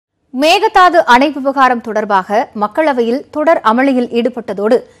மேகதாது அணை விவகாரம் தொடர்பாக மக்களவையில் தொடர் அமளியில்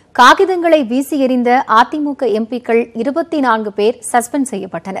ஈடுபட்டதோடு காகிதங்களை வீசி எறிந்த அதிமுக எம்பிக்கள் 24 பேர் சஸ்பெண்ட்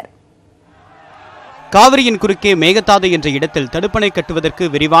செய்யப்பட்டனர். காவிரியின் குறுக்கே மேகதாது என்ற இடத்தில் தடுப்பணை கட்டுவதற்கு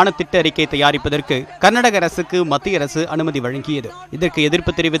விரிவான திட்ட அறிக்கை தயாரிப்பதற்கு கர்நாடக அரசுக்கு மத்திய அரசு அனுமதி வழங்கியது. இதற்கு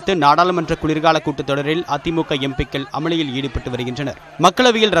எதிர்ப்பு தெரிவித்து நாடாளுமன்ற குளிர்கால கூட்டத்தொடரில் அதிமுக எம்பிக்கள் அமளியில் ஈடுபட்டு வருகின்றனர்.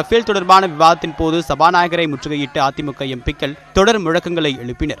 மக்களவையில் ரஃபேல் தொடர்பான விவாதத்தின் போது சபாநாயகரை முற்றுகையிட்ட அதிமுக எம்பிக்கள் தொடர் முழக்கங்களை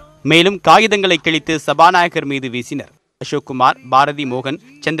எழுப்பினர். மேலும் காகிதங்களை கிழித்து சபாநாயகர் மீது வீசினர். அசோக்குமார், பாரதி மோகன்,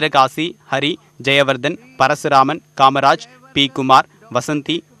 சந்திரகாசி, ஹரி, ஜெயவர்தன், பரசுராமன், காமராஜ், பி. குமார்,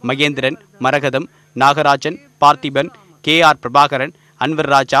 வசந்தி, மகேந்திரன், மரகதம், நாகராஜன், பார்த்திபன், கே.ஆர். பிரபாகரன், அன்வர்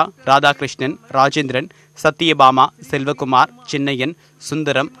ராஜா, ராதாகிருஷ்ணன், ராஜேந்திரன், சத்தியபாமா, செல்வகுமார், சின்னையன்,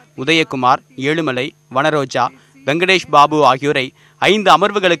 சுந்தரம், உதயகுமார், ஏழுமலை, வனரோஜா, வெங்கடேஷ் பாபு ஆகியோரை 5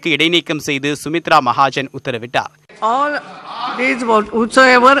 அமர்வுகளுக்கு இடைநீக்கம் செய்து சுமித்ரா மகாஜன் உத்தரவிட்டார். All these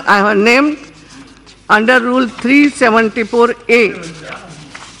whatsoever I have named under Rule 374A.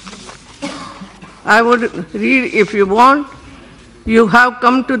 I would read if you want. You have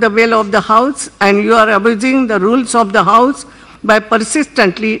come to the well of the house and you are abusing the rules of the house by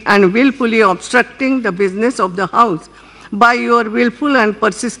persistently and willfully obstructing the business of the house. By your willful and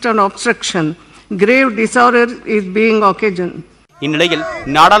persistent obstruction, grave disorder is being occasioned. இந்நிலையில்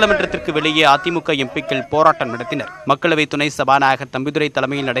நாடாளுமன்றத்திற்கு வெளியே அதிமுக எம்பிக்கள் போராட்டம் நடத்தினர். மக்களவை துணை சபாநாயகர் தம்பிதுரை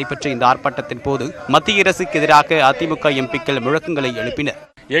தலைமையில் நடைபெற்ற இந்த ஆர்ப்பாட்டத்தின் போது மத்திய அரசுக்கு எதிராக அதிமுக எம்பிக்கள் முழக்கங்களை எழுப்பினர்.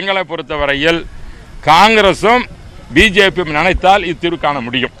 எங்களை பொறுத்தவரையில் காங்கிரசும் பிஜேபி நினைத்தால் இத்தீர்வு காண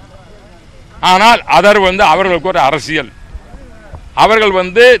முடியும். ஆனால் அவர்களுக்கு ஒரு அரசியல், அவர்கள்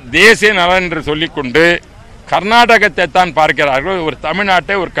தேசிய நலன் என்று சொல்லிக்கொண்டு கர்நாடகத்தை தான் பார்க்கிறார்கள். ஒரு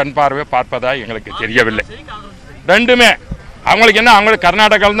தமிழ்நாட்டை ஒரு கண் பார்வை பார்ப்பதா எங்களுக்கு தெரியவில்லை. ரெண்டுமே அவங்களுக்கு என்ன, அவங்களுக்கு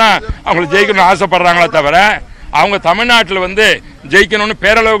கர்நாடகாவில் தான் அவங்களுக்கு ஜெயிக்கணும்னு ஆசைப்படுறாங்களே தவிர அவங்க தமிழ்நாட்டில் ஜெயிக்கணும்னு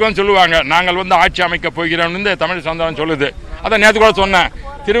பேரளவுக்கும் சொல்லுவாங்க. நாங்கள் ஆட்சி அமைக்க போகிறோம்னு தமிழ் சொந்தம் சொல்லுது. அதை நேற்று கூட சொன்னேன்.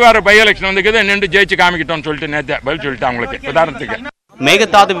 திருவாரூர் பை எலெக்ஷன் நின்று ஜெயிச்சு காமிக்கிட்டோம்னு சொல்லிட்டு நேற்று பதில் சொல்லிட்டு அவங்களுக்கு உதாரணத்துக்கு.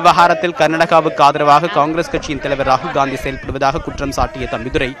 மேகதாது விவகாரத்தில் கர்நாடகாவுக்கு ஆதரவாக காங்கிரஸ் கட்சியின் தலைவர் ராகுல் காந்தி செயல்படுவதாக குற்றம் சாட்டிய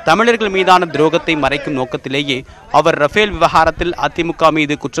தம்பிதுரை தமிழர்கள் மீதான துரோகத்தை மறைக்கும் நோக்கத்திலேயே அவர் ரஃபேல் விவகாரத்தில் அதிமுக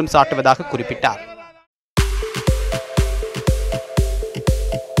மீது குற்றம் சாட்டுவதாக குறிப்பிட்டார்.